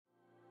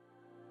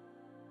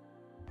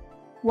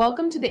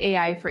Welcome to the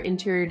AI for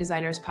Interior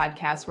Designers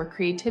podcast, where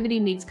creativity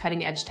meets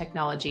cutting-edge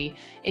technology.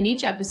 In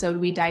each episode,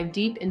 we dive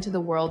deep into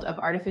the world of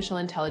artificial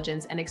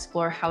intelligence and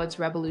explore how it's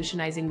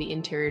revolutionizing the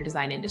interior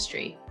design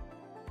industry.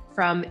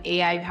 From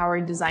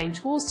AI-powered design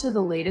tools to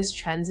the latest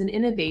trends and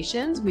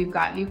innovations, we've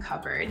got you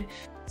covered.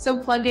 So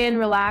plug in,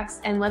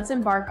 relax, and let's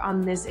embark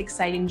on this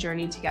exciting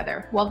journey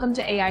together. Welcome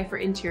to AI for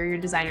Interior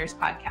Designers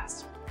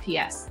podcast.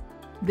 P.S.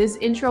 This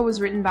intro was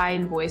written by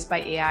and voiced by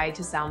AI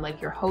to sound like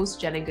your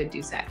host, Jenna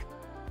Goodusek.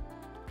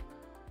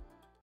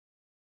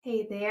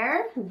 Hey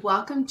there,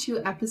 welcome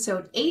to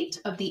episode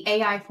 8 of the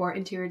AI for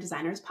Interior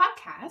Designers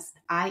podcast.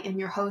 I am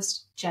your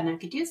host, Jenna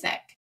Goodusek.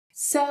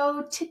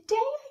 So today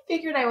I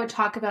figured I would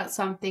talk about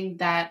something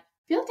that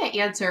I feel like I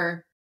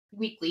answer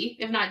weekly,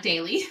 if not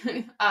daily,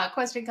 a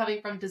question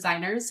coming from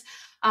designers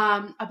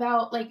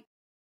about like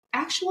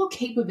actual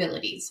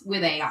capabilities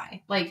with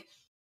AI, like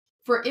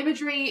for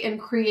imagery and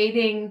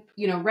creating,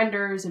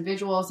 renders and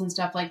visuals and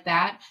stuff like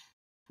that.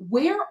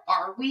 Where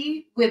are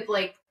we with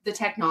like the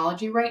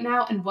technology right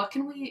now, and what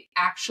can we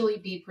actually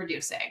be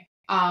producing?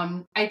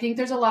 I think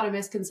there's a lot of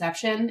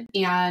misconception,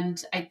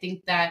 and I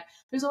think that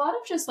there's a lot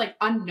of just like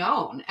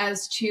unknown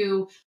as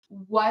to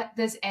what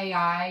this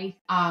AI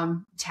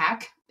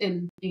tech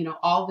in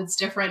all of its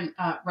different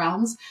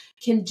realms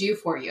can do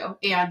for you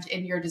and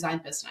in your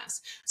design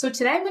business. So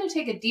today I'm going to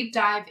take a deep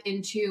dive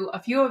into a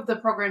few of the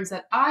programs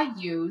that I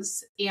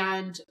use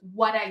and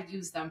what I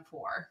use them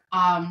for.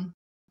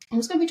 I'm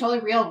just going to be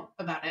totally real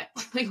about it,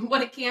 like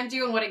what it can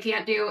do and what it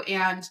can't do,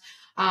 and,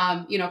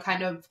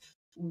 kind of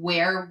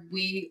where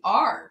we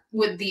are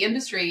with the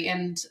industry.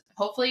 And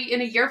hopefully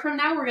in a year from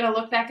now, we're going to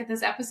look back at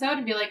this episode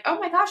and be like, oh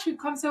my gosh, we've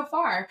come so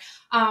far.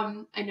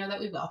 I know that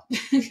we will,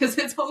 because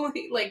it's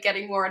only like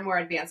getting more and more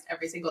advanced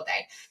every single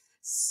day.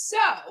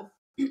 So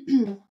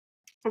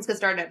let's get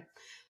started.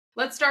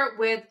 Let's start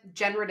with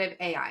generative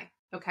AI.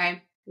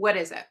 Okay. What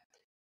is it?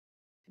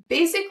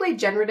 Basically,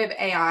 generative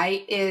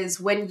AI is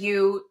when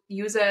you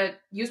use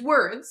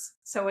words,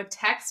 so a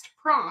text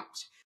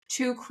prompt,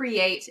 to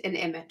create an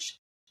image.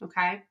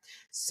 Okay,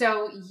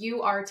 so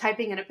you are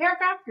typing in a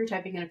paragraph, you're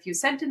typing in a few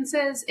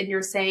sentences, and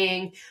you're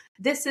saying,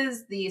 this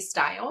is the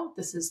style,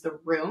 this is the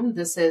room,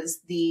 this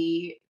is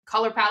the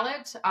color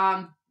palette.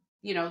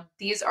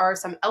 These are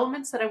some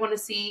elements that I want to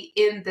see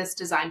in this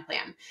design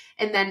plan.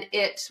 And then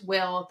it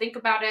will think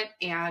about it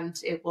and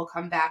it will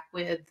come back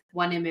with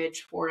 1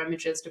 image, 4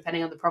 images,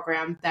 depending on the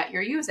program that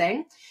you're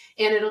using.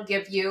 And it'll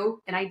give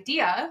you an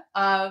idea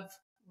of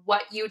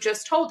what you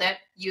just told it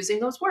using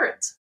those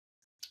words.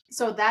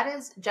 So that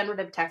is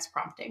generative text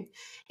prompting.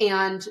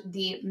 And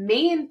the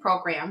main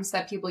programs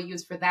that people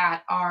use for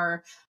that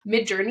are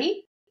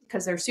Midjourney,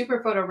 because they're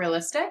super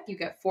photorealistic. You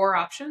get 4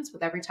 options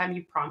with every time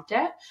you prompt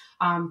it.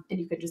 And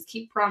you can just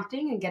keep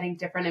prompting and getting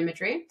different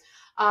imagery.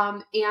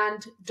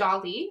 And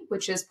DALL-E,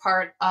 which is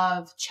part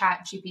of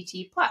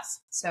ChatGPT Plus.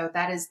 So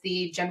that is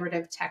the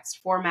generative text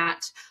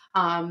format,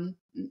 kind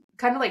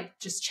of like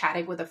just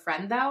chatting with a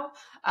friend though,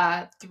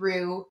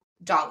 through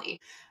DALL-E.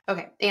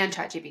 Okay, and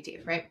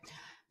ChatGPT, right?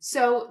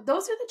 So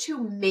those are the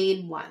 2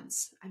 main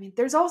ones. I mean,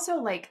 there's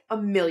also like a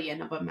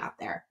million of them out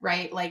there,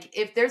 right? Like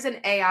if there's an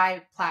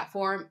AI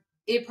platform,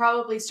 it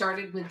probably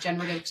started with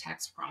generative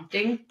text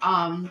prompting.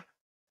 And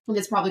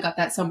it's probably got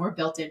that somewhere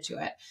built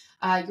into it.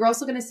 You're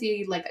also going to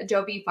see like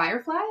Adobe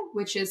Firefly,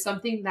 which is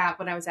something that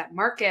when I was at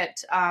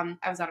Market, I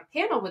was on a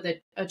panel with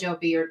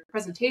Adobe or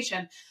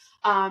presentation.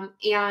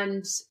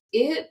 And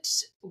it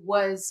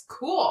was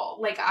cool.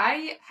 Like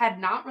I had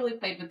not really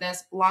played with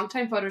this,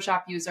 longtime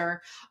Photoshop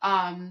user,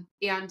 and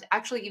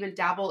actually even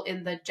dabble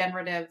in the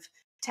generative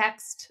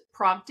text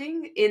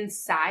prompting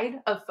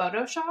inside of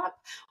Photoshop,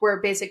 where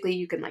basically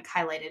you can like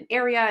highlight an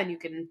area and you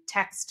can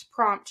text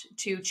prompt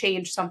to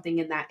change something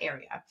in that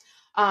area.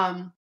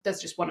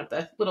 That's just one of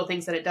the little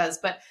things that it does.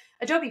 But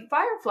Adobe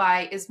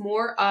Firefly is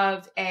more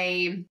of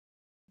a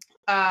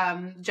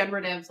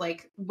generative,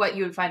 like what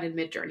you would find in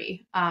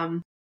Midjourney.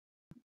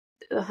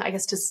 I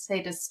guess to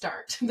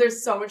start,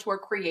 there's so much more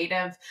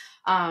creative,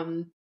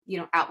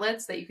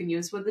 outlets that you can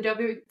use with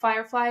Adobe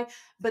Firefly,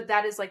 but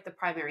that is like the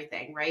primary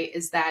thing, right?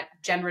 Is that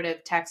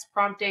generative text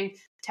prompting,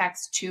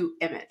 text to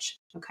image.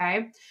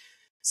 Okay.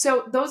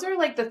 So those are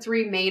like the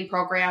 3 main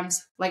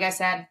programs. Like I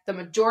said, the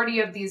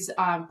majority of these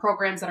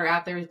programs that are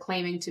out there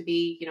claiming to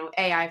be,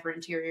 AI for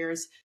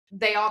interiors,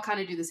 they all kind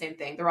of do the same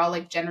thing. They're all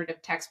like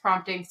generative text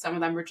prompting. Some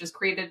of them are just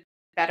created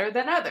better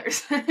than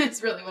others.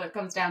 It's really what it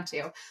comes down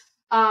to.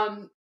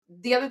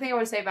 The other thing I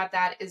want to say about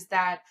that is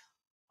that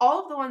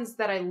all of the ones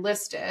that I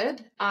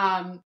listed,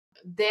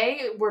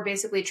 they were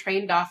basically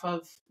trained off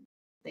of,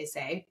 they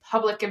say,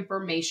 public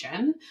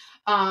information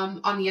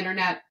on the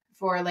internet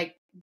for like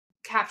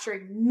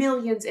capturing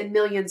millions and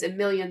millions and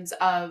millions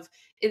of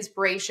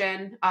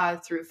inspiration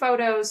through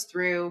photos,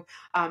 through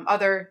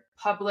other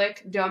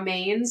public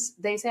domains,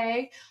 they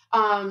say.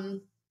 I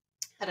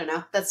don't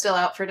know. That's still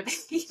out for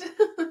debate,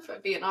 if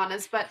I'm being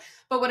honest. But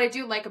what I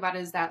do like about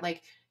it is that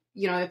like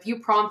if you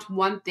prompt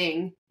one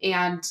thing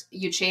and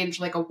you change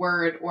like a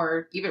word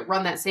or even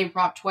run that same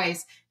prompt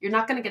twice, you're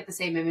not going to get the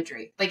same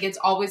imagery. Like it's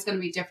always going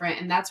to be different.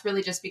 And that's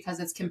really just because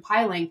it's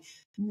compiling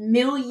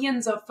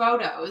millions of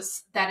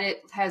photos that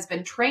it has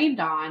been trained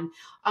on,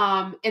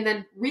 and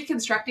then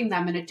reconstructing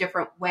them in a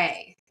different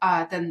way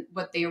than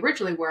what they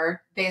originally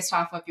were based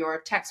off of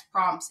your text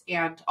prompts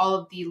and all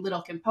of the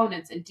little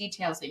components and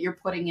details that you're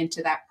putting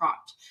into that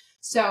prompt.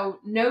 So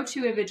no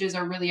two images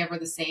are really ever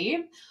the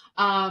same.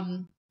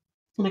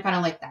 And I kind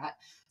of like that.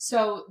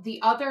 So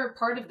the other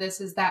part of this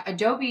is that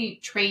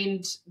Adobe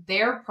trained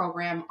their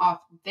program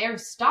off their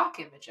stock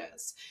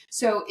images.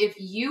 So if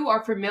you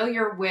are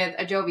familiar with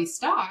Adobe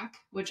Stock,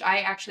 which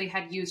I actually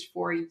had used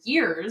for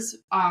years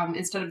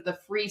instead of the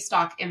free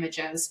stock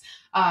images,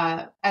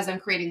 as I'm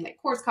creating like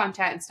course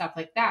content and stuff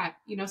like that,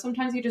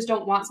 sometimes you just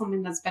don't want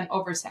something that's been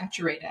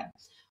oversaturated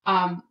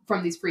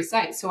from these free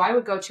sites. So I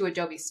would go to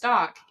Adobe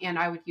Stock and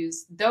I would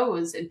use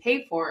those and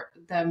pay for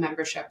the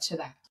membership to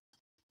that.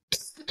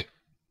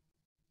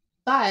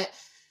 But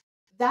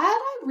that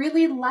I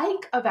really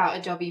like about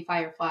Adobe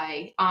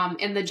Firefly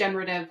and the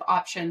generative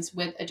options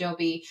with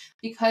Adobe,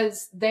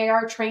 because they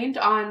are trained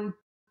on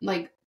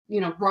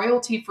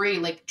royalty free,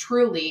 like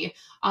truly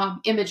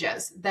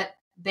images that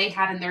they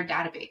had in their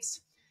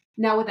database.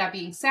 Now, with that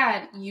being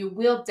said, you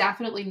will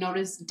definitely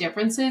notice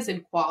differences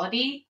in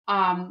quality,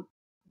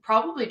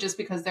 probably just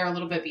because they're a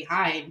little bit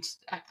behind.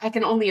 I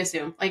can only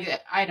assume,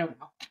 I don't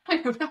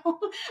know,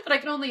 but I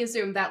can only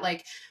assume that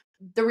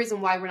the reason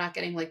why we're not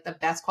getting the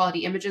best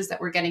quality images that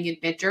we're getting in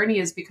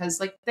Midjourney is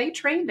because they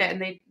trained it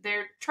and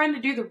they're trying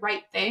to do the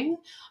right thing,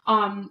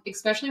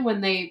 especially when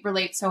they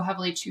relate so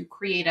heavily to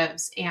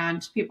creatives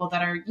and people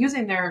that are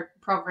using their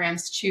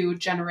programs to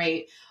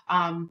generate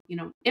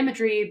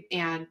imagery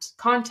and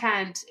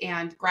content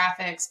and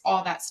graphics,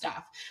 all that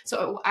stuff.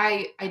 So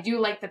I do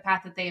like the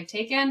path that they have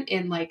taken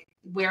in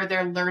where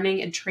their learning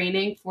and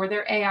training for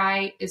their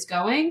AI is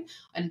going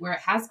and where it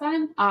has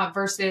been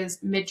versus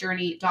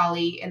Midjourney,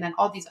 DALL-E, and then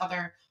all these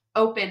other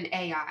open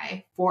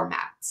AI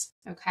formats.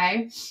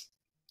 Okay.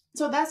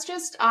 So that's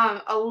just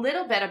a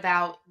little bit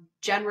about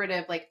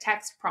generative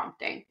text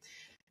prompting.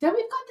 Then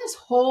we've got this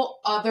whole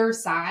other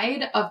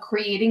side of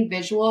creating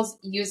visuals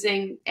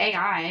using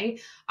AI,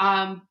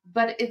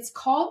 but it's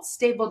called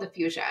stable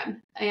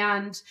diffusion.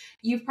 And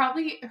you've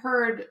probably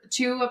heard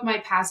two of my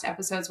past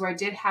episodes where I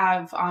did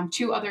have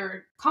two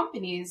other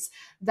companies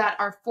that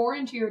are for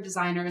interior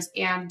designers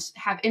and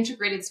have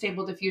integrated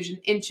stable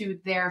diffusion into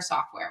their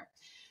software.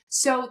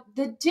 So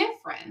the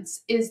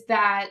difference is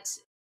that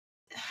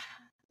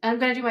I'm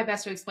going to do my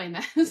best to explain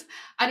this.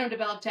 I don't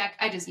develop tech,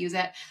 I just use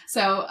it.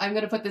 So I'm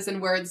going to put this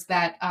in words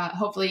that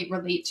hopefully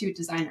relate to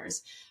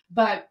designers.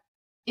 But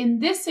in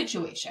this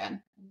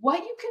situation, what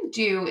you can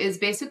do is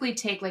basically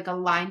take a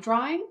line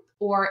drawing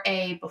or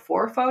a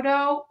before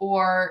photo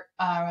or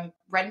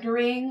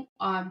rendering,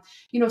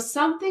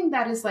 something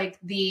that is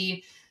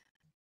the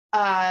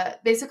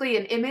basically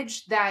an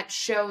image that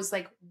shows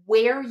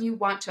where you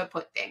want to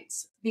put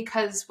things.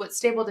 Because what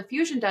stable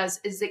diffusion does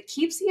is it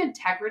keeps the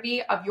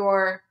integrity of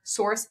your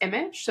source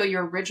image, so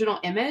your original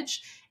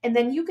image, and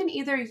then you can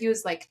either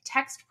use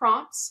text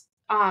prompts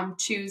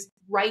to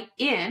write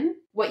in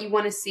what you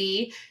want to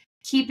see,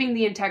 keeping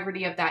the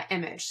integrity of that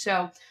image.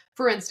 So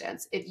for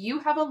instance, if you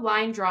have a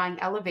line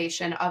drawing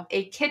elevation of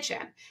a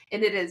kitchen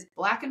and it is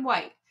black and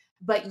white,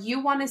 but you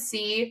want to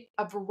see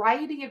a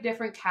variety of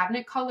different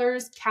cabinet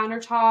colors,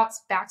 countertops,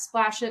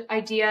 backsplash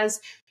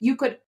ideas, you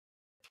could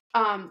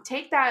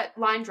take that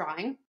line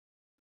drawing,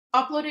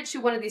 upload it to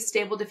one of these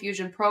stable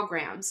diffusion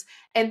programs,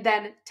 and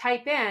then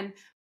type in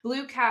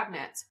blue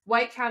cabinets,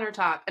 white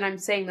countertop. And I'm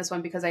saying this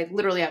one because I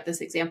literally have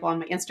this example on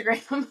my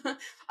Instagram.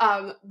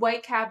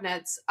 White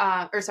cabinets,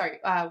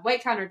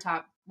 white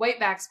countertop, white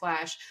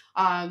backsplash,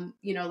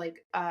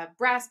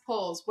 brass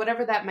poles,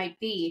 whatever that might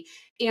be.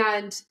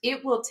 And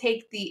it will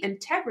take the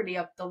integrity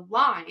of the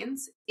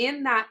lines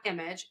in that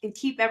image and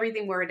keep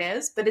everything where it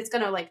is, but it's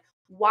going to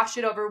wash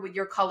it over with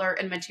your color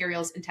and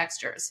materials and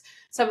textures.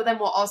 Some of them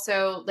will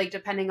also,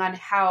 depending on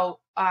how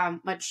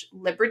much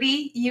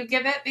liberty you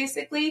give it,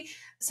 basically,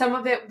 some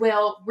of it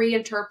will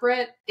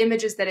reinterpret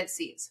images that it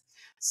sees.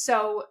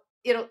 So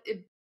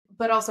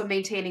but also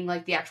maintaining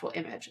the actual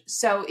image.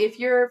 So if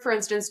you're, for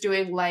instance,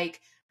 doing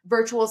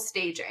virtual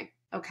staging,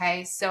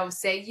 okay, so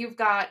say you've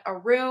got a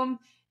room,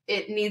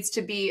 it needs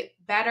to be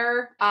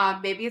better.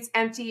 Maybe it's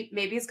empty.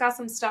 Maybe it's got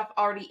some stuff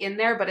already in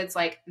there, but it's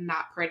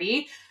not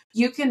pretty.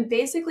 You can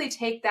basically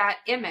take that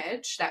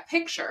image, that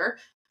picture,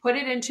 put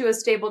it into a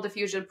stable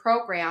diffusion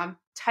program,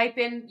 type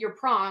in your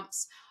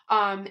prompts,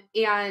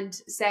 and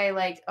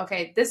say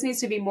okay, this needs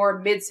to be more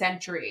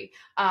mid-century.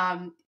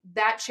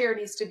 That chair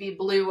needs to be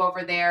blue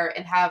over there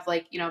and have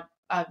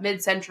a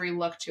mid-century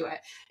look to it.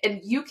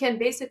 And you can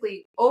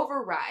basically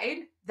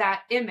override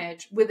that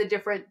image with a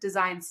different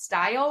design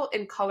style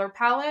and color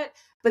palette,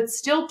 but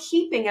still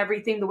keeping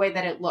everything the way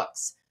that it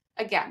looks.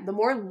 Again, the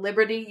more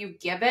liberty you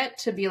give it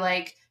to be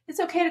it's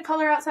okay to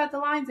color outside the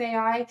lines,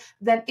 AI,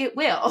 then it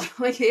will.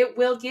 It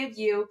will give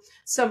you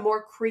some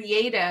more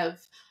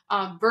creative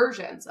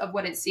versions of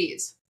what it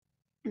sees.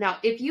 Now,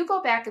 if you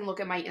go back and look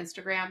at my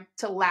Instagram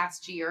to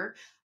last year,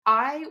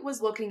 I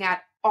was looking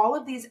at all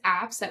of these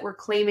apps that were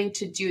claiming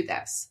to do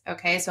this.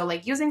 Okay. So,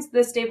 like using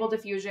the stable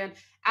diffusion,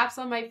 apps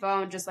on my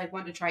phone, just like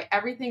wanted to try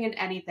everything and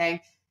anything.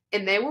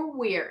 And they were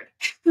weird.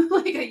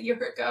 Like a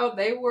year ago,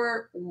 they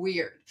were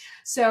weird.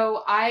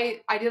 So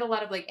I did a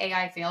lot of like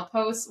AI fail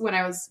posts when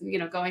I was,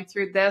 going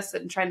through this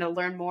and trying to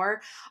learn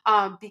more.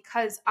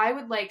 Because I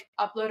would like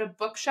upload a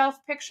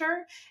bookshelf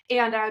picture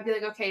and I would be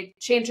like, okay,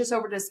 change this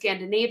over to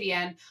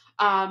Scandinavian.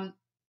 Um,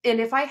 and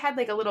if I had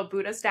like a little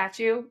Buddha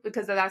statue,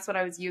 because that's what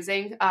I was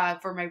using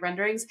for my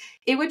renderings,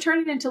 it would turn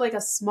it into like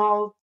a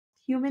small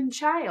human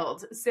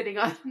child sitting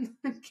on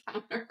the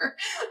counter.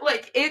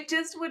 Like it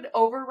just would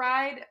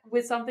override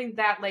with something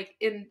that like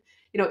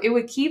it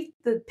would keep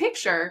the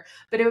picture,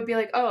 but it would be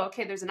like, oh,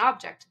 okay, there's an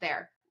object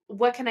there.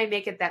 What can I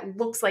make it that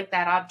looks like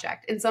that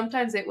object? And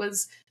sometimes it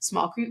was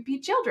small, creepy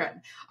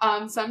children.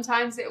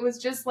 Sometimes it was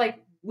just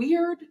like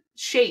weird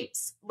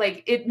shapes.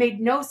 Like it made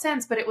no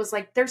sense, but it was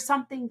like, there's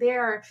something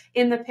there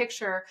in the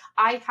picture.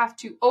 I have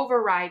to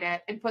override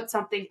it and put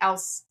something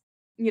else,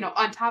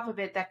 on top of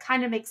it that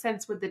kind of makes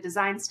sense with the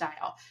design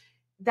style.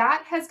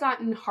 That has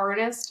gotten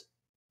harnessed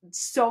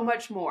so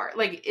much more.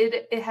 Like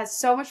it has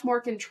so much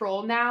more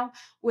control now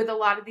with a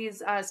lot of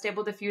these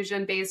stable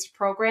diffusion based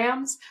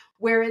programs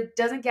where it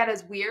doesn't get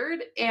as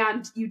weird,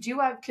 and you do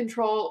have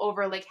control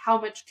over like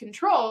how much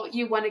control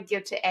you want to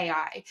give to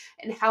AI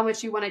and how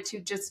much you want it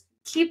to just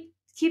keep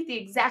the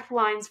exact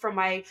lines from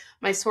my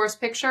source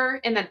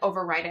picture and then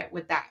overwrite it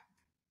with that.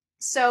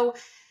 So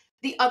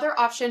the other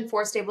option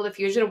for stable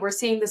diffusion, and we're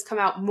seeing this come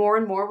out more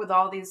and more with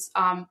all these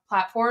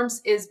platforms,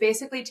 is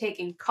basically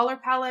taking color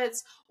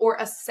palettes or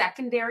a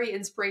secondary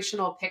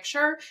inspirational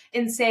picture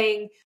and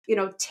saying,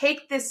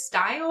 take this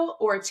style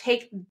or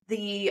take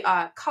the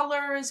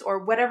colors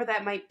or whatever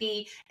that might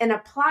be and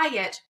apply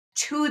it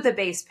to the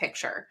base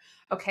picture.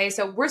 Okay,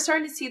 so we're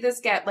starting to see this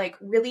get like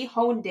really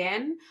honed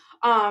in.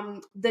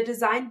 The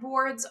design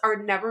boards are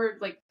never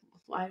like,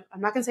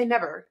 I'm not going to say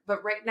never,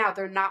 but right now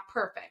they're not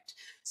perfect.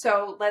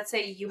 So let's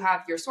say you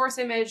have your source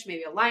image,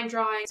 maybe a line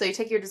drawing. So you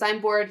take your design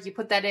board, you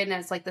put that in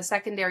as like the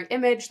secondary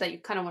image that you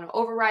kind of want to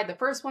override the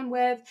first one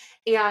with.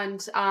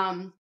 And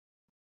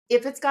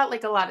if it's got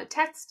like a lot of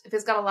text, if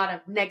it's got a lot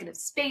of negative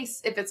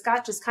space, if it's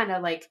got just kind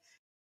of like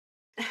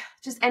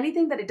just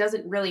anything that it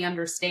doesn't really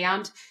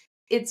understand,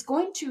 it's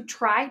going to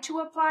try to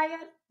apply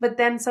it, but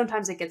then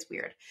sometimes it gets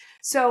weird.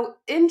 So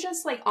in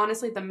just like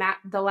honestly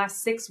the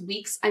last 6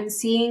 weeks, I'm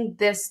seeing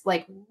this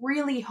like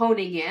really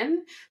honing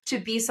in to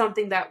be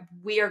something that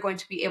we are going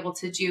to be able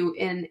to do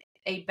in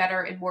a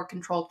better and more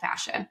controlled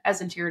fashion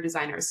as interior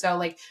designers. So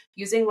like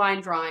using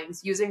line drawings,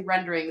 using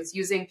renderings,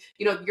 using,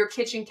 your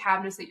kitchen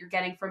cabinets that you're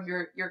getting from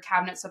your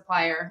cabinet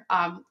supplier.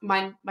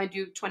 Mine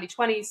do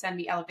 2020, send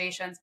me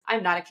elevations.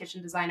 I'm not a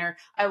kitchen designer.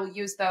 I will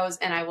use those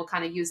and I will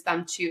kind of use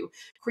them to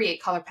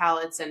create color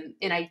palettes and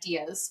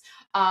ideas.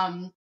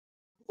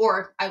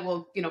 Or I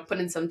will, put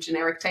in some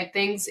generic type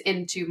things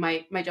into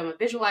my Doma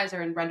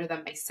visualizer and render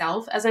them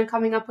myself as I'm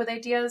coming up with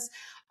ideas.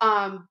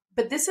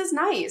 But this is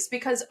nice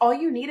because all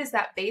you need is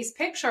that base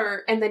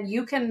picture, and then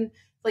you can,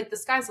 like, the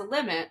sky's the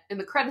limit and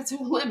the credits are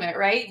the limit,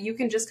 right? You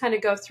can just kind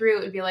of go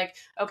through and be like,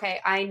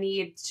 okay, I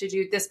need to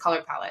do this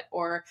color palette,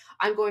 or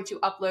I'm going to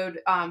upload,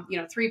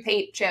 3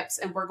 paint chips,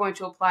 and we're going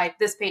to apply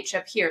this paint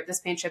chip here, this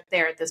paint chip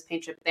there, this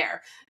paint chip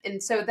there.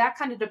 And so that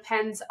kind of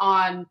depends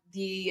on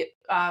the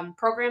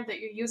program that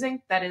you're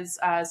using that is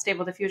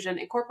Stable Diffusion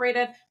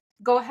Incorporated.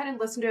 Go ahead and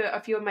listen to a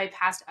few of my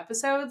past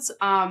episodes.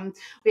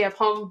 We have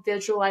Home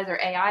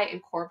Visualizer AI and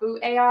Corvu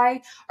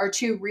AI are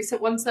 2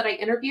 recent ones that I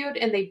interviewed,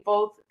 and they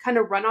both kind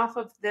of run off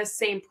of this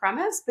same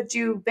premise, but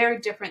do very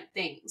different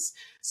things.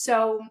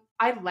 So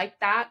I like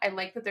that. I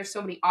like that there's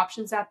so many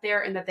options out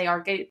there and that they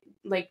are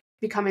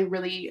becoming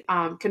really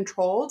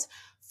controlled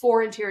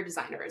for interior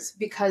designers,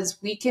 because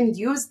we can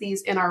use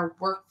these in our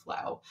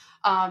workflow,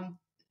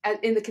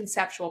 in the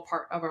conceptual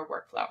part of our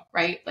workflow,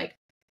 right? Like,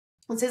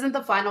 this isn't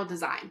the final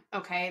design,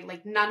 okay?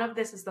 Like none of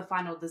this is the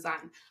final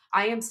design.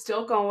 I am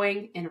still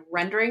going and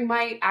rendering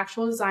my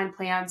actual design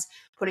plans,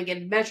 putting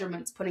in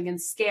measurements, putting in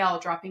scale,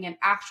 dropping in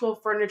actual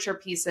furniture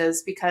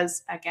pieces,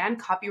 because again,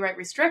 copyright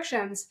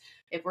restrictions,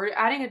 if we're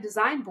adding a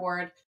design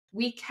board,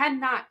 we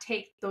cannot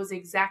take those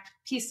exact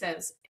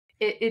pieces.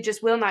 It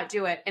just will not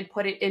do it and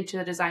put it into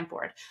the design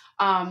board,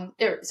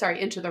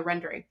 into the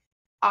rendering.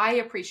 I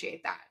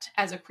appreciate that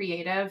as a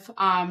creative.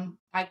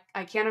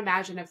 I can't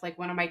imagine if like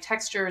one of my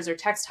textures or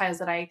textiles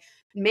that I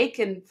make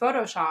in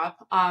Photoshop,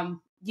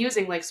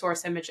 using like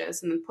source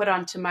images and then put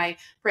onto my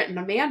print and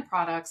demand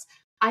products,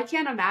 I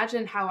can't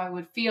imagine how I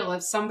would feel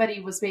if somebody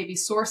was maybe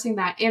sourcing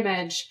that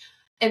image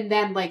and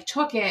then like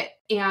took it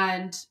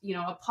and,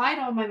 applied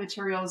all my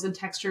materials and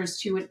textures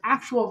to an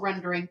actual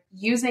rendering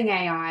using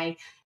AI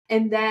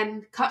and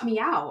then cut me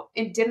out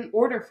and didn't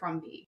order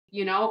from me,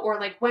 or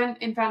like went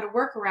and found a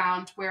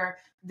workaround where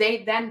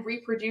they then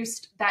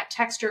reproduced that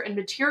texture and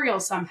material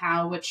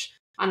somehow, which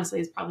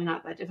honestly is probably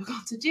not that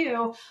difficult to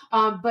do.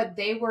 But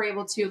they were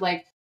able to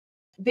like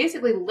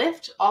basically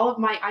lift all of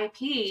my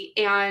IP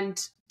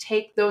and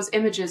take those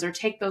images or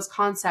take those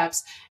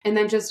concepts and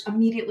then just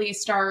immediately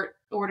start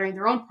ordering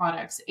their own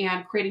products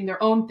and creating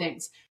their own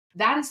things.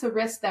 That is the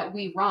risk that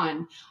we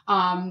run,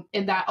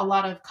 and that a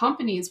lot of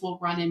companies will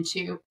run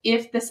into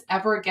if this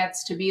ever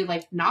gets to be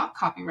like not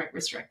copyright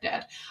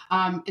restricted.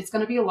 It's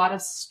going to be a lot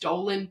of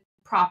stolen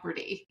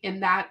property,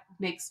 and that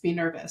makes me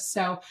nervous.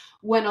 So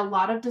when a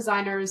lot of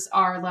designers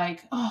are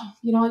like, oh,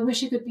 I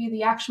wish it could be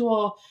the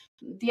actual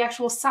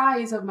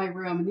size of my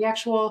room and the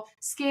actual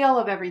scale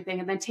of everything,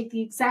 and then take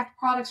the exact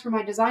products from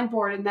my design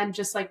board and then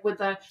just like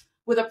with a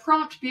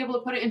prompt be able to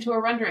put it into a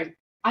rendering.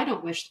 I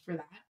don't wish for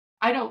that.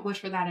 I don't wish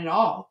for that at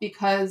all,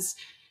 because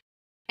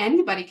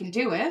anybody can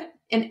do it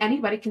and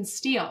anybody can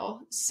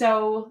steal.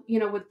 So,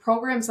 with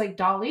programs like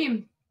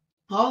DALL-E,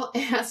 all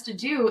it has to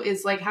do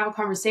is like have a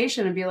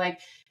conversation and be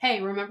like,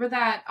 hey, remember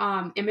that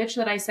image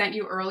that I sent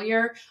you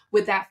earlier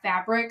with that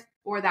fabric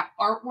or that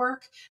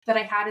artwork that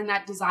I had in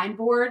that design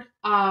board?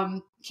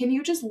 Can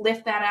you just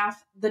lift that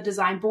off the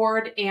design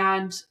board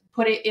and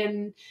put it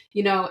in,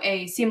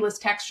 a seamless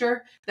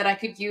texture that I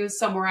could use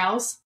somewhere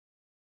else?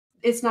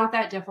 It's not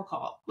that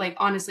difficult. Like,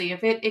 honestly,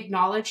 if it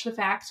acknowledged the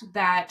fact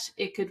that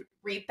it could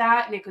read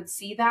that and it could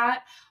see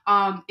that,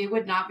 it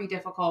would not be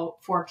difficult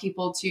for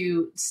people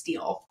to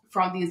steal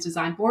from these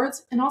design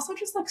boards and also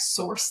just like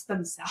source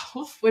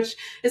themselves, which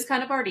is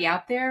kind of already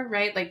out there,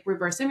 right? Like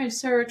reverse image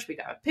search, we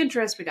got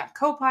Pinterest, we got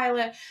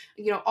Copilot,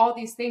 all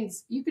these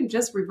things. You can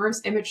just reverse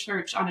image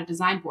search on a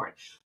design board.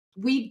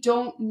 We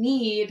don't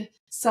need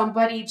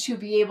somebody to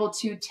be able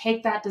to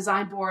take that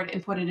design board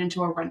and put it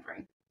into a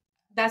rendering.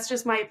 That's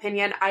just my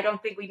opinion. I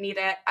don't think we need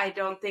it. I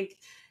don't think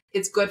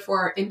it's good for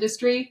our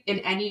industry in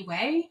any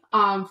way,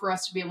 for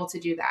us to be able to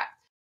do that.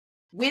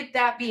 With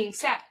that being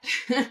said,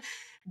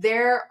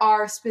 there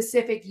are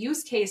specific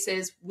use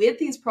cases with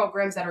these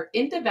programs that are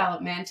in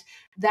development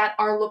that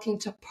are looking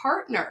to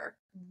partner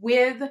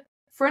with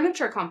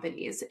furniture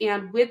companies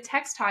and with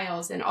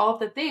textiles and all of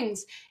the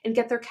things and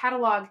get their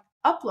catalog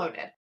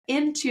uploaded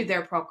into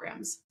their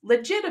programs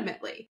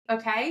legitimately.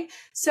 Okay.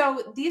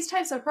 So these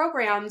types of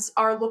programs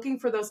are looking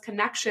for those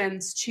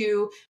connections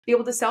to be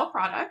able to sell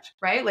product,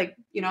 right? Like,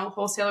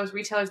 wholesalers,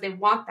 retailers, they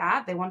want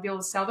that. They want to be able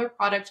to sell their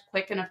product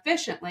quick and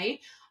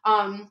efficiently.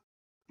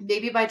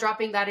 Maybe by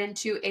dropping that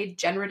into a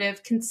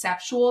generative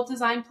conceptual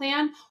design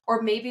plan,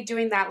 or maybe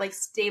doing that like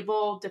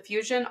stable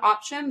diffusion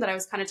option that I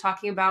was kind of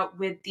talking about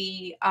with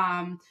the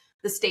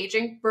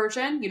staging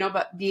version,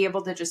 but be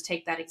able to just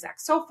take that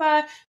exact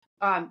sofa.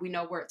 We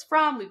know where it's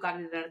from. We've got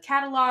it in a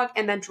catalog,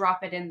 and then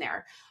drop it in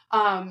there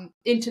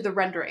into the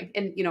rendering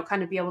and,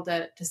 kind of be able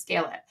to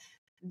scale it.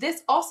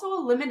 This also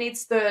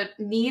eliminates the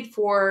need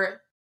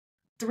for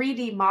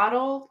 3D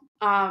model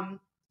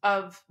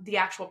of the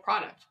actual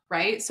product,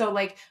 right? So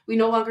like we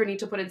no longer need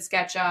to put in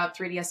SketchUp,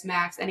 3ds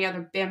Max, any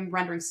other BIM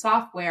rendering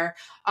software,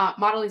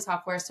 modeling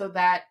software, so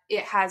that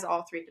it has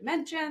all 3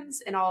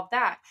 dimensions and all of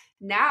that.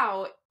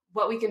 Now,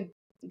 what we can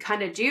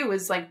kind of do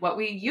is like what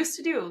we used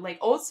to do, like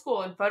old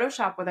school in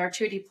Photoshop with our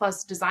 2D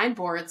plus design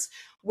boards,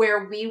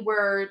 where we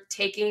were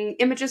taking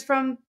images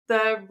from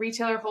the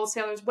retailer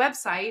wholesaler's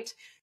website,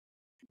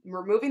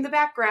 removing the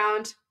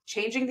background,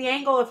 changing the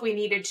angle if we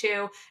needed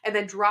to, and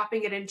then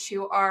dropping it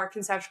into our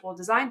conceptual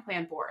design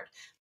plan board.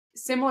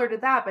 Similar to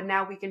that, but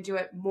now we can do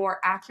it more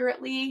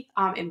accurately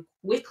and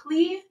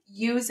quickly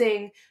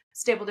using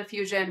Stable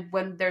Diffusion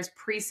when there's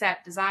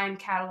preset design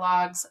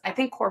catalogs. I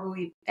think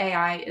Corby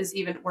AI is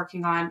even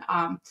working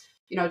on,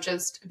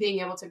 just being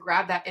able to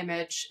grab that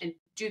image and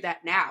do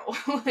that now,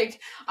 like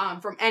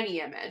from any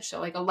image.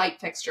 So like a light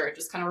fixture,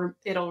 just kind of,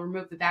 it'll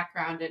remove the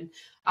background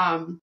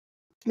and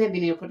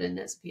maybe need to put it in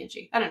as a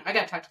PNG. I don't know. I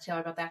got to talk to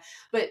Taylor about that.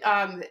 But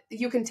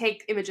you can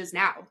take images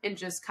now and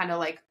just kind of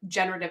like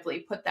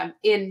generatively put them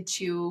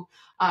into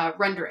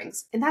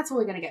renderings. And that's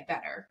only going to get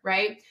better,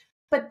 right?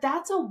 But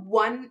that's a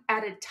one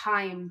at a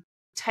time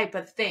type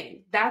of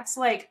thing. That's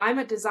like, I'm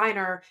a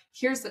designer.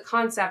 Here's the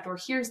concept, or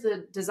here's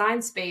the design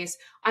space.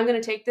 I'm going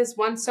to take this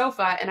one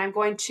sofa and I'm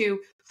going to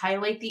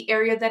highlight the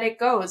area that it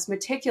goes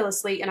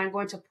meticulously, and I'm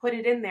going to put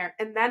it in there.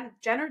 And then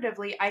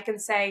generatively, I can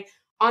say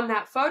on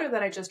that photo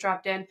that I just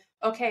dropped in,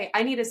 okay,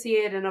 I need to see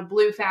it in a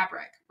blue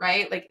fabric,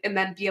 right? Like, and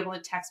then be able to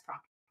text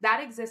prompt.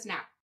 That exists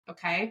now,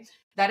 okay?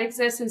 That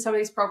exists in some of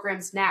these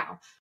programs now.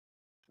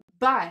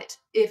 But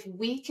if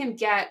we can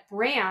get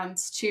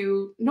brands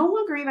to no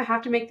longer even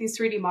have to make these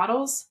 3D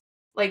models,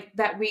 like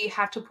that we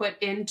have to put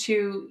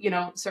into,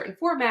 certain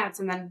formats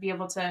and then be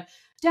able to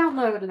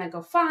download and then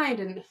go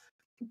find. And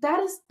that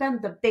has been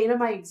the bane of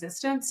my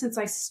existence since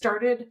I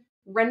started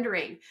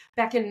rendering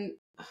back in,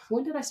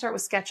 when did I start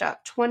with SketchUp?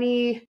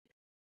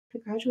 I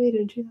graduated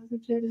in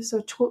 2010,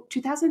 so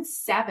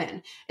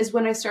 2007 is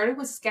when I started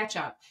with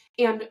SketchUp,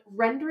 and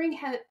rendering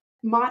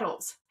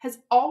models has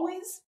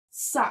always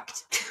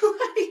sucked.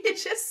 Like,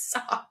 it just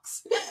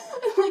sucks.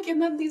 Like,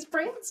 and then these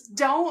brands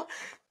don't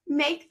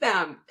make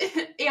them.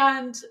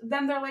 And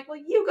then they're like, well,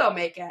 you go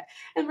make it.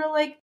 And we're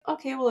like,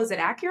 okay, well, is it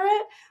accurate?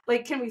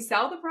 Like, can we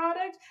sell the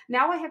product?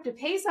 Now I have to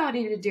pay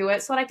somebody to do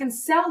it so that I can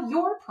sell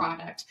your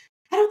product.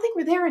 I don't think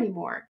we're there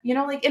anymore,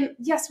 like, and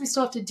yes, we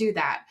still have to do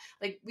that.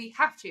 Like we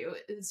have to,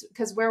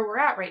 because where we're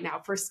at right now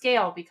for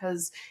scale,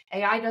 because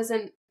AI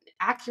doesn't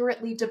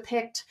accurately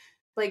depict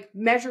like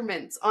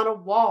measurements on a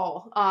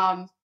wall,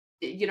 and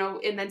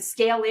then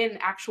scale in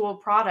actual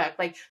product.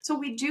 Like, so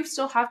we do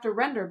still have to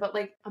render, but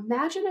like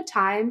imagine a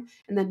time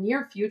in the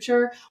near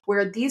future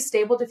where these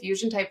stable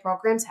diffusion type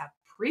programs have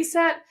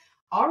preset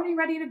already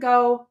ready to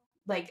go,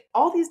 like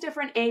all these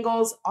different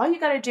angles. All you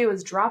got to do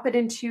is drop it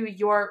into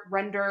your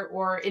render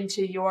or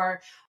into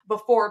your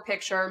before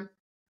picture,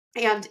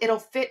 and it'll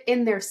fit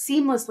in there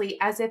seamlessly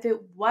as if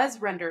it was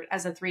rendered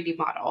as a 3D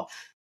model.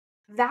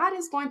 That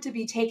is going to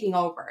be taking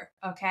over.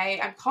 Okay.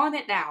 I'm calling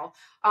it now.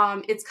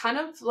 It's kind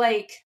of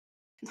like,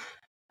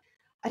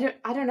 I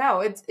don't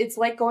know. It's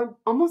like going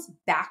almost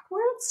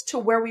backwards to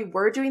where we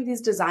were doing these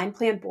design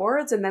plan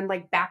boards, and then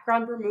like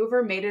background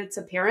remover made its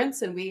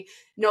appearance and we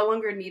no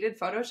longer needed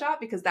Photoshop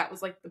because that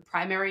was like the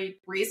primary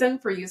reason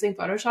for using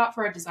Photoshop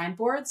for our design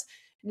boards.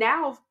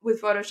 Now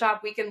with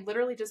Photoshop, we can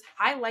literally just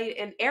highlight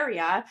an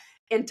area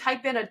and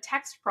type in a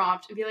text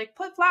prompt and be like,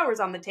 put flowers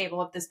on the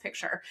table of this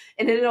picture.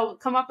 And it'll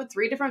come up with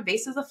 3 different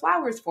vases of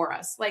flowers for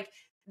us. Like,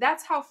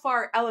 that's how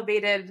far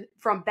elevated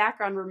from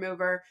background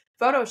remover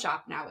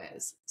Photoshop now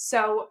is.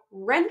 So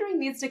rendering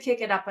needs to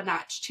kick it up a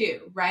notch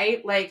too,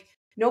 right? Like,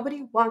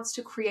 nobody wants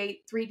to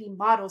create 3D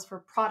models for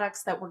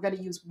products that we're going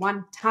to use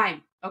one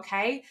time.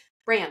 Okay.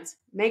 Brands,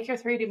 make your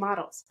 3D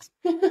models.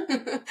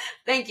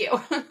 Thank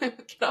you.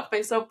 Get off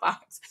my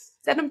soapbox.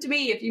 Send them to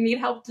me if you need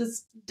help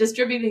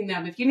distributing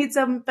them. If you need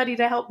somebody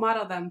to help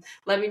model them,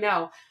 let me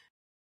know.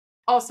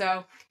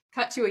 Also,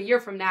 cut to a year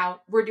from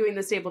now, we're doing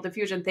the stable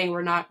diffusion thing.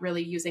 We're not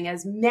really using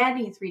as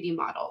many 3D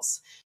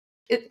models.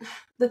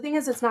 The thing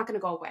is, it's not going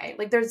to go away.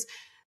 Like, there's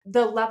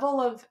the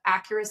level of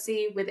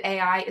accuracy with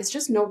AI is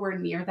just nowhere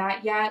near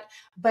that yet,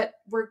 but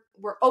we're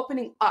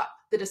opening up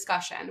the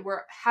discussion.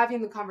 We're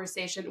having the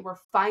conversation. We're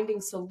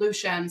finding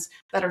solutions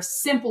that are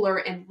simpler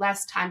and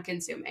less time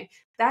consuming.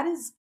 That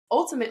is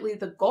ultimately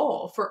the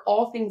goal for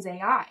all things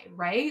AI,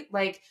 right?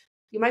 Like,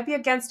 you might be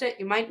against it.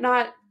 You might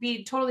not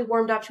be totally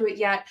warmed up to it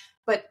yet.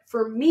 But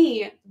for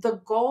me,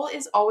 the goal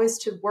is always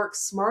to work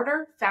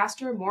smarter,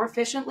 faster, more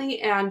efficiently,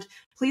 and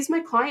please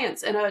my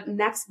clients in a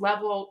next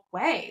level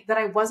way that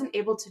I wasn't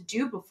able to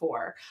do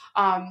before.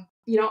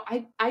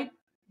 I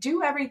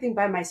do everything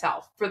by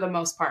myself for the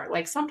most part.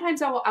 Like,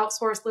 sometimes I will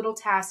outsource little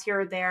tasks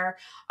here or there.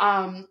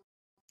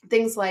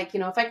 Things like,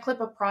 if I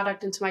clip a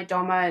product into my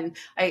Doma and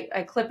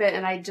I clip it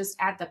and I just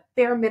add the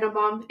bare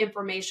minimum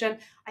information,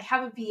 I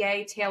have a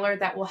VA tailor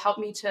that will help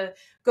me to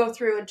go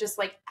through and just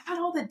like add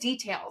all the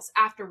details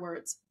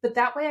afterwards. But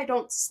that way I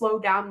don't slow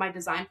down my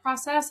design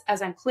process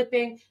as I'm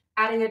clipping,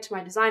 adding it to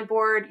my design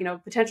board,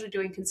 potentially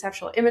doing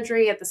conceptual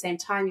imagery at the same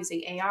time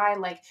using AI,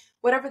 like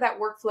whatever that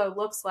workflow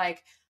looks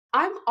like.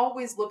 I'm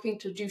always looking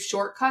to do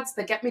shortcuts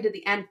that get me to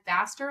the end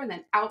faster and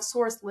then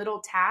outsource little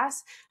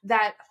tasks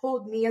that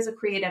hold me as a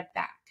creative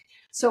back.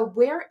 So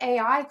where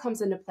AI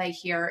comes into play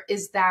here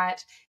is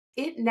that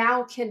it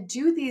now can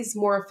do these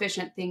more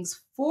efficient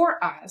things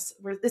for us,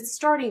 where it's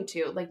starting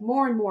to, like,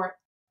 more and more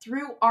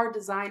through our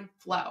design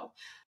flow.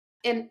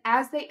 And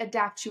as they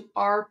adapt to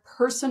our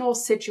personal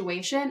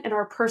situation and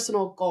our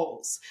personal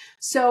goals.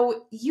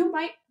 So you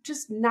might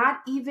just not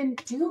even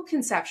do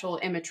conceptual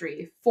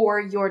imagery for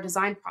your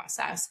design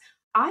process.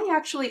 I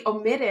actually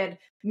omitted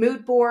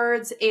mood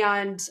boards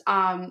and,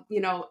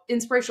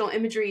 inspirational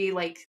imagery,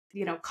 like,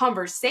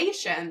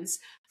 conversations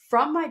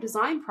from my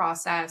design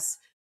process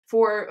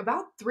for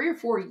about 3 or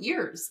 4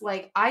 years.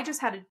 Like, I just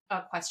had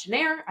a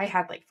questionnaire. I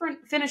had like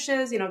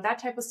finishes, that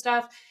type of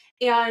stuff.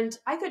 And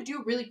I could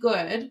do really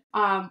good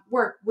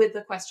work with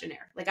the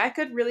questionnaire. Like, I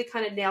could really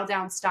kind of nail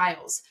down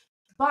styles.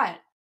 But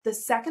the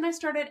second I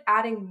started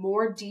adding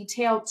more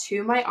detail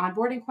to my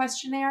onboarding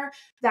questionnaire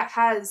that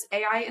has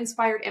AI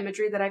inspired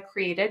imagery that I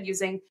created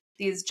using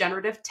these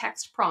generative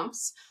text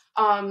prompts.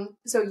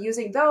 So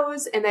using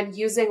those and then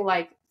using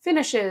like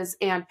finishes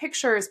and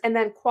pictures and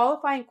then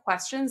qualifying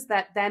questions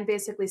that then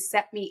basically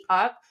set me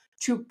up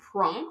to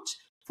prompt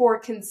for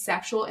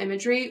conceptual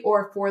imagery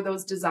or for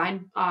those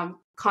design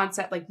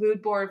concept like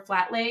mood board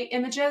flat lay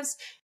images,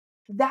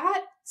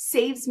 that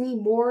saves me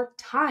more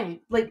time.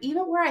 Like,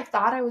 even where I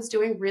thought I was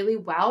doing really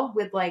well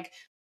with like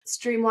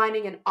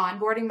streamlining and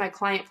onboarding my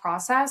client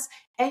process,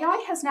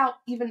 AI has now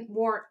even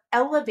more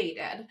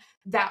elevated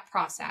that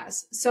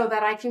process so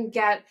that I can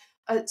get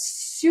a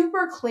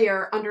super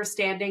clear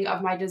understanding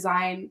of my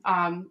design,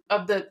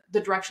 of the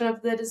direction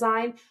of the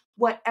design,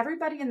 what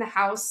everybody in the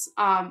house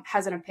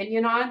has an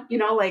opinion on,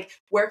 like,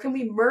 where can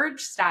we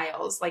merge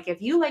styles? Like,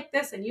 if you like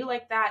this and you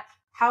like that,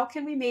 how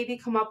can we maybe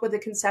come up with a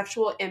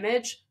conceptual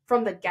image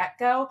from the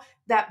get-go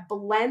that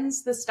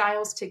blends the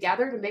styles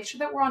together to make sure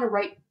that we're on the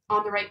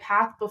right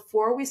path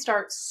before we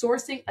start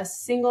sourcing a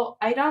single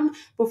item,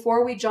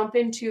 before we jump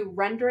into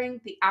rendering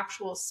the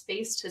actual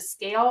space to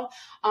scale.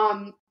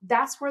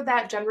 That's where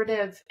that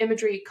generative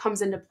imagery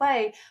comes into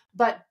play,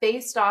 but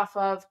based off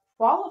of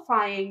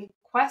qualifying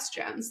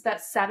questions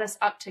that set us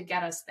up to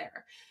get us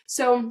there.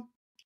 So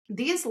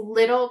these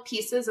little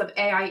pieces of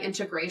AI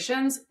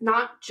integrations,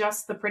 not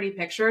just the pretty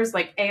pictures,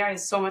 like AI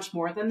is so much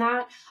more than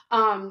that.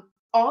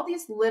 All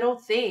these little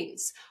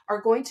things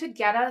are going to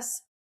get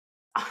us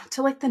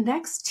to like the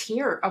next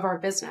tier of our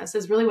business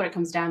is really what it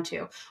comes down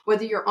to.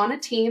 Whether you're on a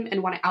team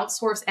and want to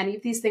outsource any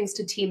of these things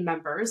to team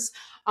members,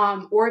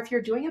 or if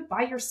you're doing it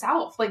by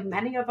yourself, like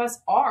many of us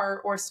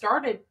are or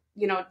started,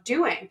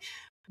 doing,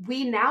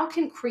 we now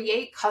can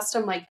create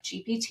custom like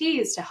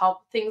GPTs to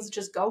help things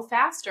just go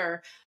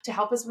faster, to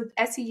help us with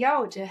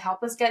SEO, to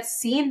help us get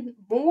seen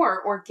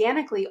more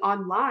organically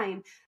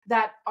online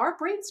that our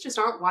brains just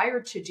aren't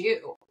wired to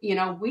do.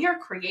 We are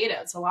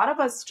creatives. A lot of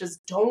us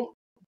just don't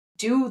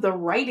do the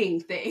writing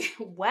thing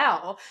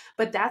well,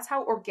 but that's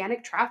how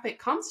organic traffic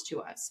comes to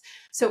us.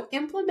 So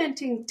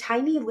implementing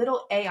tiny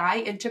little AI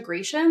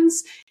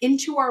integrations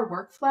into our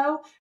workflow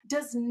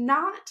does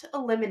not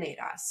eliminate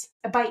us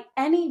by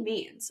any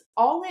means.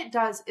 All it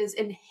does is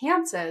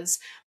enhances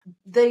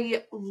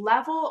the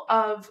level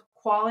of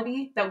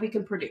quality that we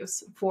can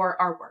produce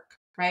for our work.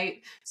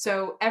 Right?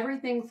 So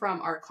everything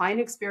from our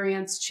client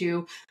experience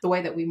to the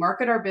way that we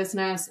market our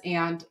business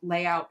and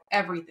lay out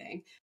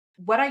everything.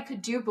 What I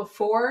could do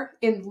before,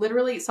 in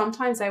literally,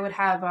 sometimes I would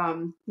have,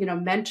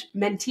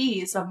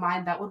 mentees of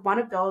mine that would want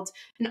to build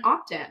an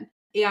opt-in.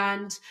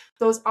 And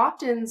those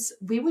opt-ins,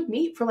 we would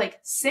meet for like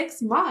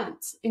 6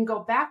 months and go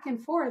back and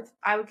forth.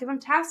 I would give them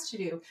tasks to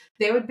do.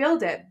 They would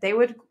build it. They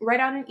would write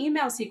out an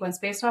email sequence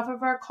based off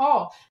of our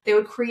call. They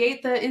would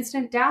create the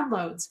instant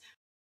downloads.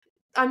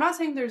 I'm not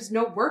saying there's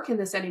no work in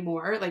this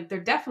anymore. Like there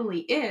definitely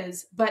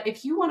is. But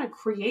if you want to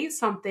create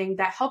something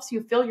that helps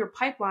you fill your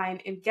pipeline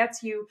and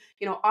gets you,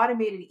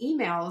 automated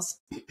emails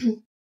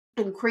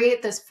and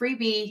create this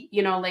freebie,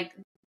 like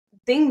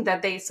thing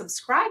that they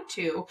subscribe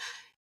to,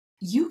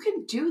 you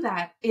can do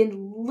that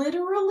in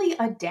literally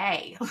a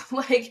day.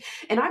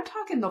 And I'm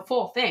talking the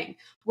full thing.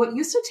 What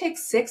used to take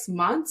 6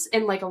 months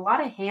and like a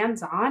lot of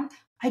hands-on,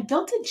 I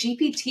built a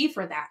GPT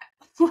for that.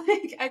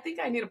 I think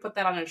I need to put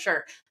that on a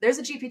shirt. There's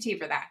a GPT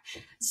for that.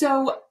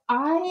 So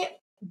I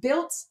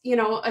built, a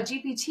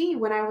GPT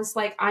when I was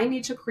like, I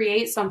need to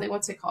create something.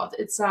 What's it called?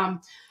 It's, I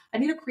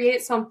need to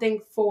create something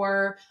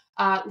for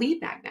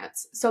lead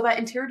magnets so that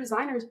interior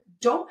designers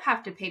don't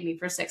have to pay me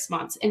for 6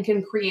 months and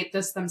can create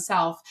this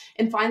themselves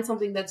and find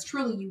something that's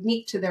truly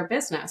unique to their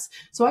business.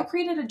 So I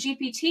created a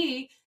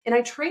GPT and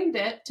I trained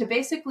it to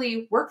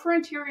basically work for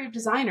interior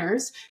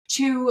designers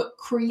to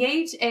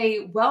create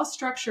a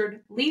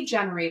well-structured lead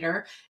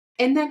generator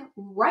and then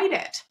write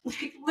it.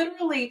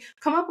 Literally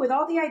come up with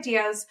all the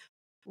ideas,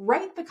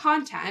 write the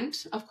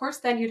content. Of course,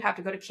 then you'd have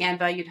to go to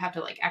Canva. You'd have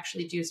to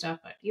actually do stuff,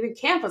 but even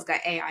Canva's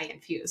got AI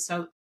infused.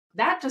 So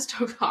that just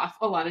took off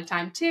a lot of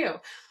time too.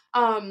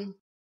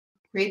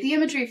 Create the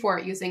imagery for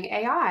it using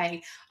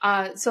AI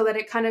so that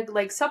it kind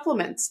of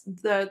supplements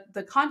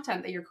the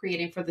content that you're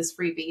creating for this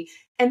freebie.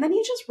 And then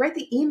you just write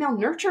the email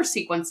nurture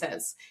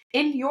sequences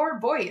in your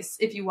voice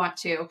if you want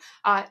to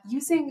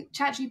using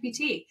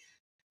ChatGPT.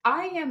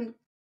 A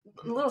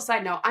little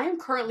side note, I am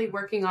currently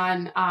working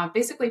on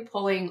basically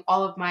pulling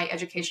all of my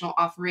educational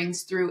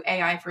offerings through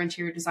AI for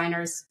interior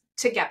designers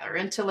together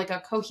into a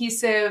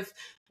cohesive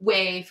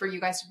way for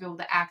you guys to be able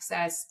to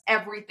access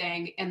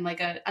everything in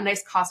a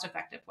nice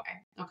cost-effective way.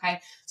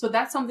 Okay. So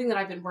that's something that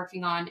I've been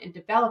working on and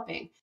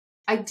developing.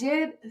 I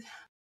did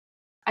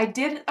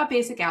a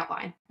basic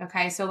outline.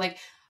 Okay. So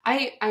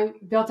I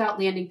built out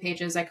landing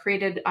pages. I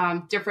created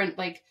different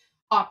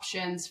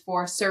options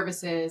for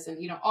services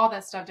and, all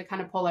that stuff to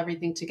kind of pull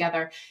everything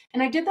together.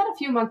 And I did that a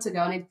few months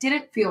ago and it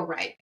didn't feel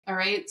right. All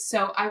right.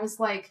 So I was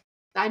like,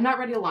 I'm not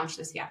ready to launch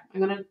this yet.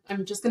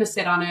 I'm just going to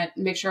sit on it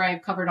and make sure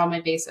I've covered all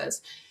my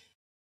bases.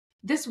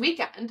 This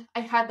weekend,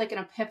 I had an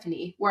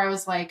epiphany where I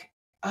was like,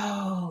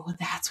 oh,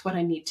 that's what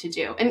I need to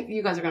do. And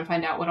you guys are going to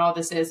find out what all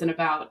this is in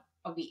about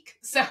a week.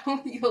 So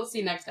you'll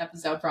see next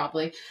episode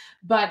probably.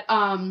 But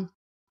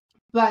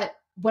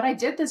what I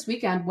did this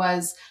weekend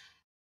was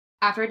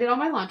after I did all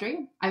my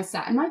laundry, I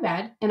sat in my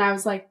bed and I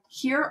was like,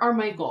 here are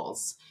my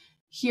goals.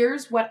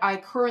 Here's what I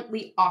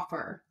currently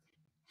offer.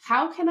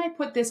 How can I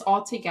put this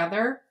all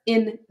together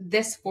in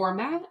this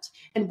format?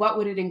 And what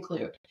would it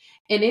include?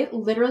 And it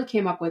literally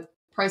came up with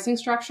pricing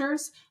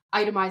structures,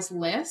 itemized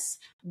lists,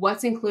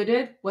 what's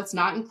included, what's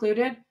not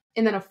included,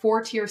 and then a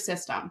 4-tier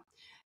system.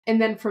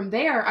 And then from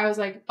there, I was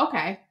like,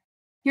 okay,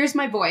 here's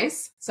my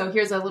voice. So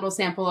here's a little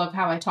sample of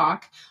how I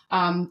talk,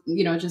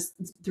 just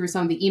through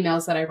some of the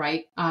emails that I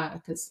write,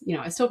 because,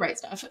 I still write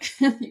stuff.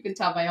 You can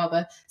tell by all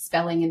the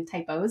spelling and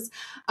typos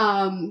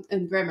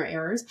and grammar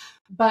errors.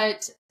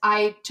 But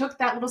I took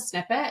that little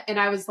snippet and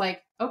I was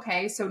like,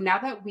 okay, so now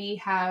that we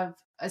have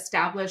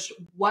established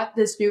what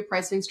this new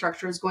pricing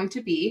structure is going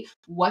to be,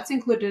 what's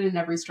included in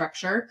every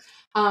structure,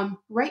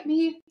 write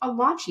me a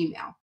launch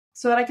email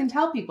so that I can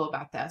tell people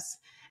about this.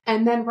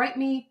 And then write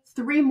me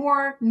 3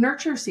 more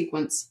nurture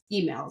sequence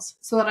emails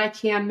so that I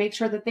can make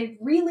sure that they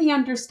really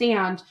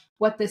understand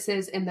what this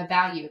is and the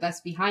value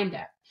that's behind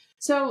it.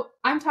 So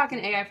I'm talking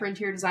AI for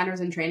interior designers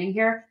and training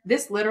here.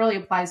 This literally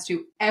applies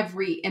to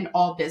every and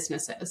all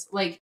businesses.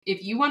 Like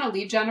if you want a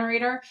lead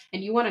generator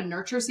and you want a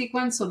nurture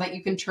sequence so that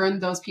you can turn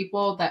those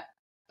people that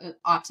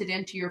opted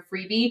into your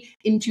freebie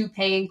into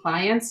paying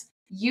clients,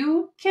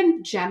 you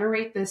can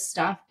generate this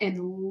stuff in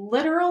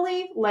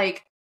literally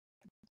like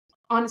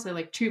honestly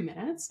like 2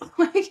 minutes.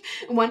 Like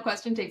one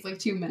question takes like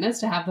 2 minutes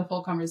to have the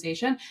full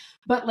conversation,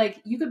 but like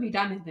you could be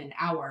done in an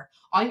hour.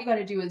 All you got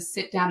to do is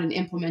sit down and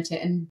implement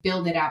it and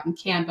build it out in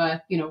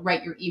Canva,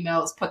 write your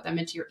emails, put them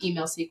into your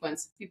email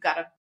sequence.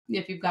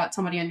 If you've got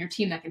somebody on your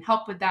team that can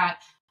help with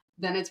that,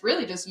 then it's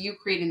really just you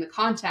creating the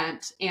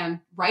content and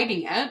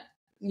writing it,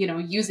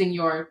 using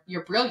your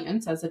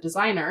brilliance as a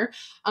designer,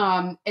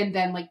 and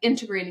then like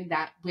integrating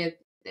that with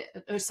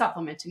or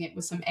supplementing it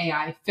with some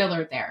AI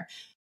filler there.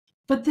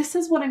 But this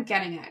is what I'm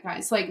getting at,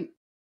 guys. Like,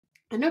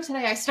 I know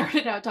today I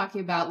started out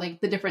talking about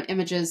like the different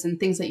images and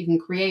things that you can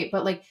create,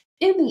 but like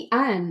in the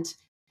end,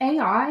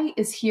 AI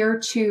is here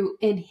to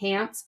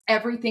enhance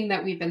everything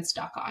that we've been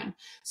stuck on.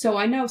 So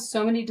I know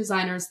so many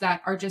designers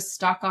that are just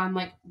stuck on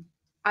like,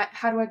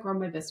 how do I grow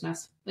my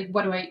business? Like,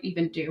 what do I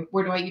even do?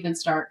 Where do I even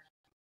start?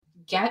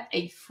 Get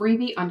a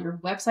freebie on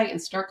your website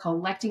and start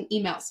collecting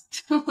emails.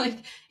 Like,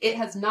 it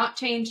has not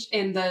changed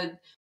in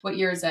what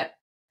year is it?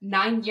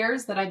 9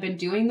 years that I've been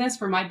doing this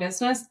for my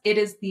business. It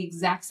is the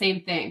exact same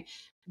thing.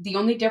 The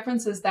only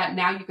difference is that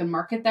now you can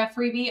market that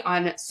freebie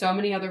on so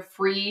many other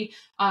free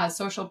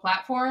social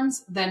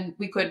platforms than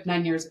we could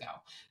 9 years ago.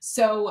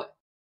 So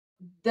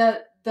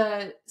the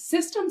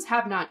systems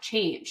have not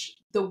changed.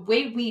 The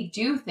way we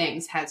do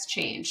things has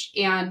changed,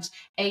 and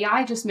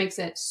AI just makes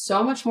it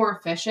so much more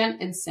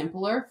efficient and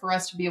simpler for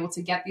us to be able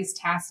to get these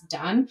tasks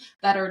done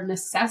that are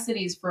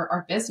necessities for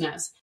our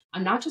business.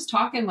 I'm not just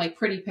talking like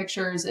pretty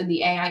pictures and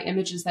the AI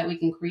images that we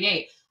can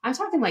create. I'm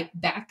talking like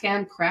back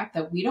end crap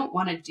that we don't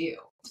want to do.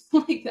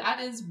 Like that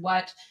is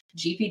what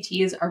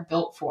GPTs are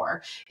built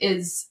for,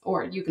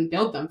 or you can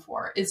build them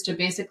for, is to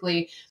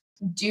basically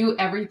do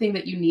everything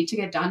that you need to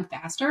get done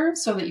faster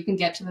so that you can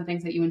get to the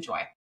things that you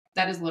enjoy.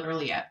 That is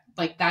literally it.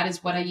 Like that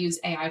is what I use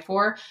AI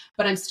for,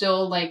 but I'm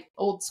still like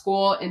old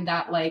school in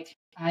that like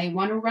I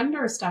want to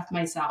render stuff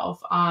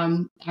myself.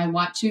 I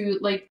want to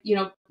like,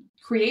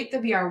 create the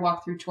VR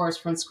walkthrough tours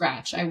from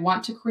scratch. I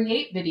want to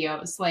create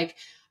videos. Like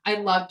I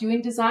love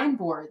doing design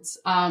boards.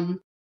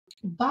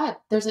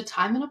 But there's a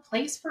time and a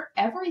place for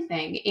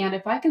everything. And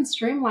if I can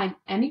streamline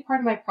any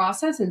part of my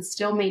process and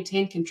still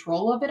maintain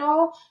control of it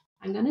all,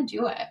 I'm going to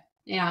do it.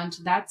 And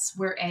that's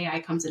where AI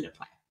comes into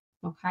play.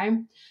 Okay.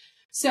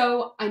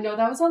 So I know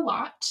that was a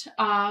lot.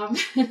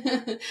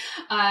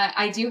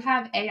 I do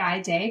have AI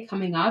Day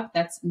coming up.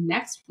 That's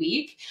next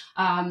week.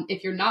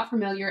 If you're not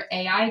familiar,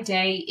 AI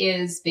Day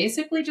is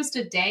basically just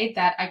a day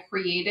that I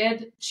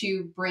created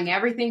to bring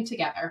everything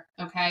together.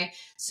 Okay.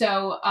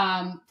 So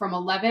from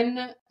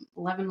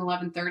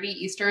 11:30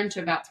 Eastern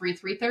to about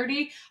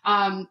 3:30.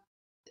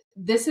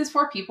 This is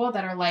for people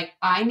that are like,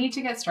 I need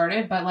to get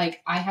started, but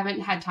like, I haven't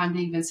had time to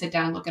even sit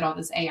down and look at all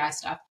this AI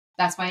stuff.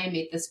 That's why I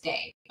made this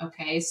day.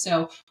 Okay.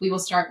 So we will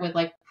start with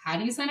like, how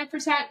do you sign up for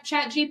Chat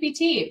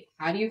GPT?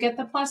 How do you get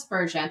the plus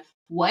version?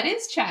 What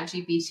is Chat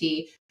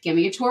GPT? Give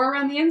me a tour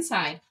around the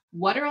inside.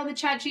 What are all the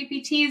Chat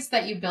GPTs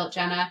that you built,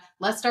 Jenna?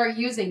 Let's start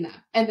using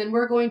them. And then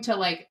we're going to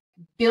like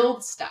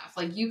build stuff.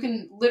 Like you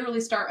can literally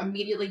start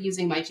immediately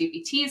using my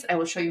GPTs. I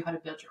will show you how to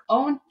build your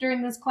own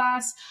during this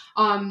class.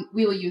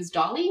 We will use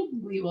DALL-E.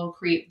 We will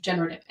create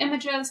generative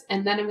images.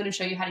 And then I'm going to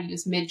show you how to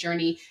use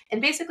Midjourney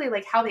and basically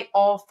like how they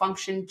all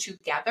function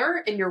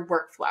together in your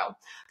workflow.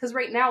 Because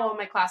right now, all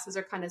my classes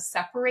are kind of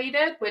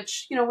separated,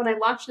 which, when I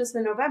launched this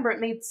in November, it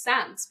made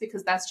sense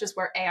because that's just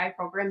where AI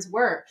programs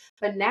were.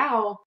 But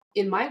now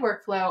in my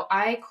workflow,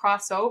 I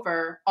cross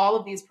over all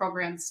of these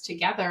programs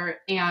together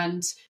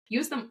and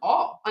use them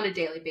all on a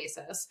daily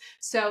basis.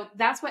 So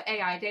that's what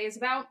AI Day is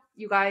about.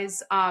 You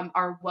guys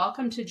are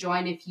welcome to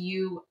join. If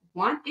you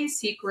want a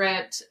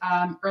secret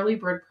early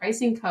bird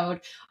pricing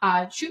code,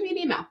 shoot me an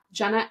email,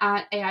 Jenna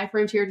at AI for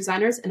Interior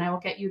Designers, and I will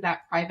get you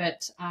that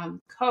private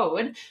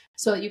code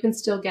so that you can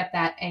still get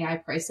that AI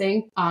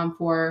pricing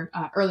for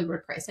early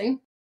bird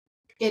pricing.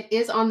 It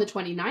is on the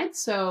 29th,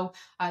 so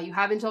you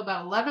have until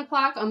about 11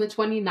 o'clock on the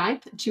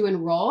 29th to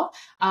enroll,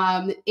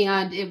 and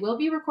it will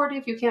be recorded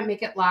if you can't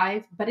make it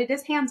live, but it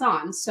is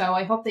hands-on, so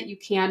I hope that you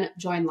can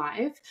join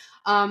live.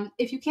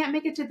 If you can't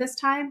make it to this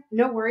time,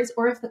 no worries,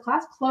 or if the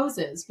class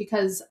closes,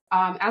 because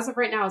as of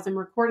right now, as I'm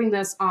recording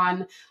this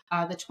on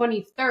the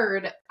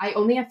 23rd, I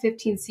only have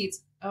 14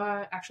 seats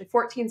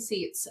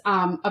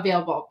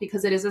available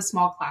because it is a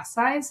small class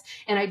size.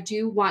 And I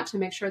do want to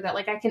make sure that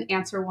like I can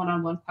answer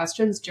one-on-one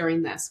questions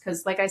during this.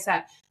 Cause like I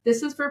said,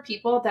 this is for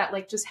people that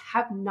like just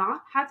have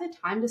not had the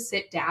time to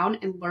sit down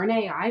and learn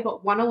AI,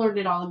 but want to learn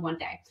it all in one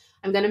day.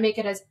 I'm going to make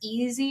it as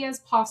easy as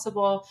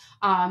possible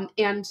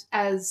and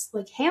as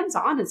like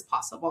hands-on as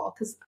possible,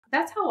 because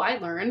that's how I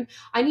learn.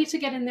 I need to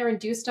get in there and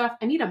do stuff.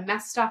 I need to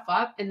mess stuff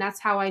up, and that's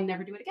how I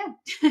never do it again.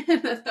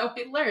 That's how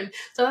I learn.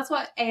 So that's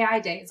what AI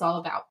Day is all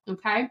about.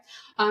 Okay.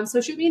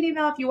 So shoot me an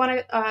email if you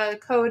want a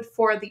code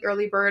for the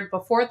early bird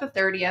before the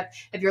 30th.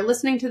 If you're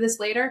listening to this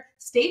later,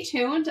 stay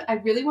tuned. I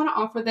really want to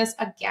offer this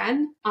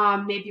again,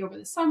 maybe over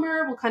the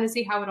summer. We'll kind of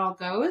see how it all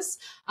goes.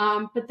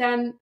 But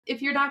then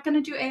if you're not going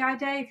to do AI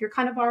Day, if you're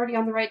kind of already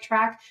on the right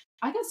track,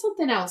 I got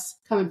something else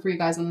coming for you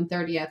guys on the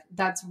 30th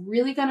that's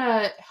really going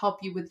to help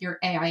you with your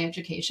AI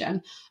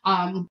education.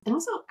 And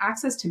also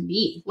access to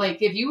me.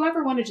 Like if you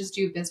ever want to just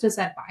do business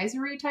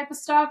advisory type of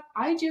stuff,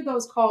 I do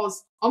those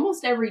calls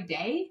almost every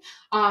day,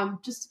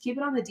 just to keep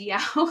it on the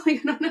DL.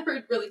 Like, I don't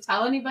ever really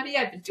tell anybody.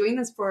 I've been doing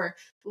this for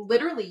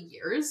literally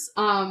years.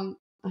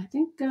 I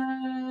think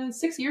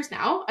 6 years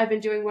now, I've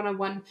been doing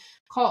one-on-one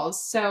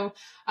calls. So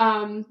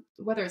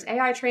whether it's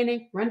AI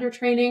training, render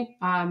training,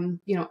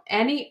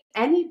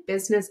 any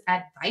business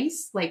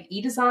advice like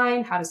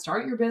e-design, how to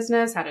start your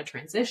business, how to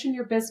transition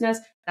your business,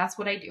 that's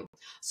what I do.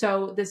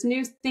 So this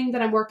new thing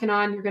that I'm working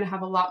on, you're going to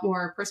have a lot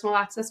more personal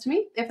access to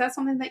me if that's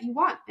something that you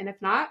want. And if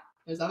not,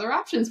 there's other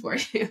options for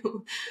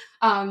you.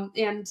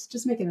 And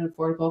just making it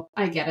affordable.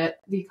 I get it.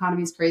 The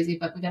economy is crazy,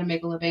 but we got to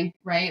make a living,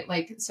 right?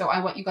 Like, so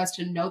I want you guys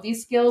to know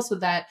these skills so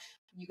that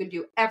you can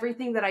do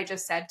everything that I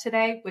just said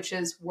today, which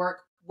is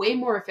work way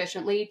more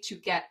efficiently to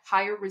get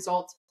higher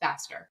results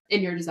faster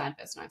in your design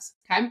business.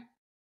 Okay.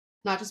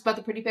 Not just about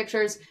the pretty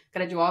pictures,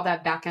 got to do all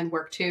that back end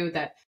work too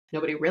that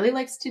nobody really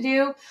likes to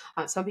do.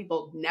 Some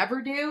people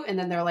never do. And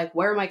then they're like,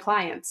 where are my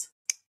clients?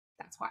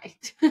 That's why.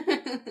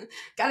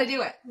 Gotta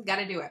do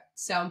it.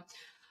 So,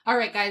 all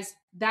right, guys,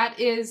 that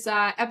is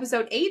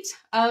episode 8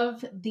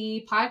 of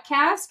the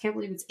podcast. Can't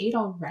believe it's 8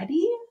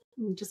 already.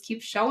 We just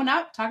keep showing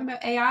up, talking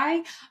about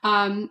AI.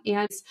 And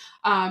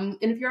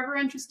if you're ever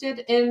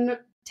interested in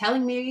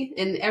telling me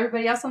and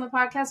everybody else on the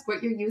podcast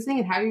what you're using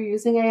and how you're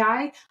using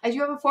AI, I do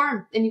have a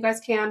forum, and you guys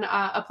can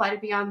apply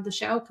to be on the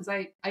show, because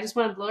I just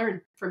wanted to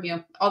learn from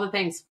you all the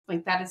things.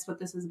 Like, that is what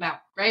this is about,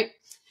 right?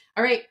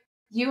 All right.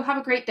 You have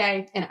a great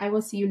day, and I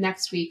will see you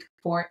next week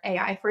for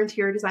AI for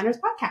Interior Designers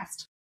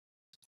podcast.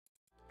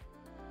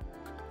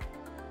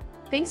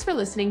 Thanks for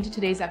listening to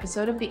today's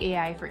episode of the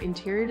AI for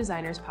Interior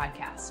Designers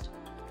podcast.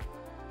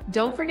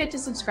 Don't forget to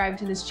subscribe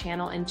to this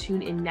channel and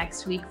tune in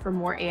next week for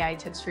more AI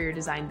tips for your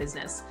design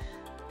business.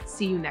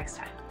 See you next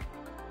time.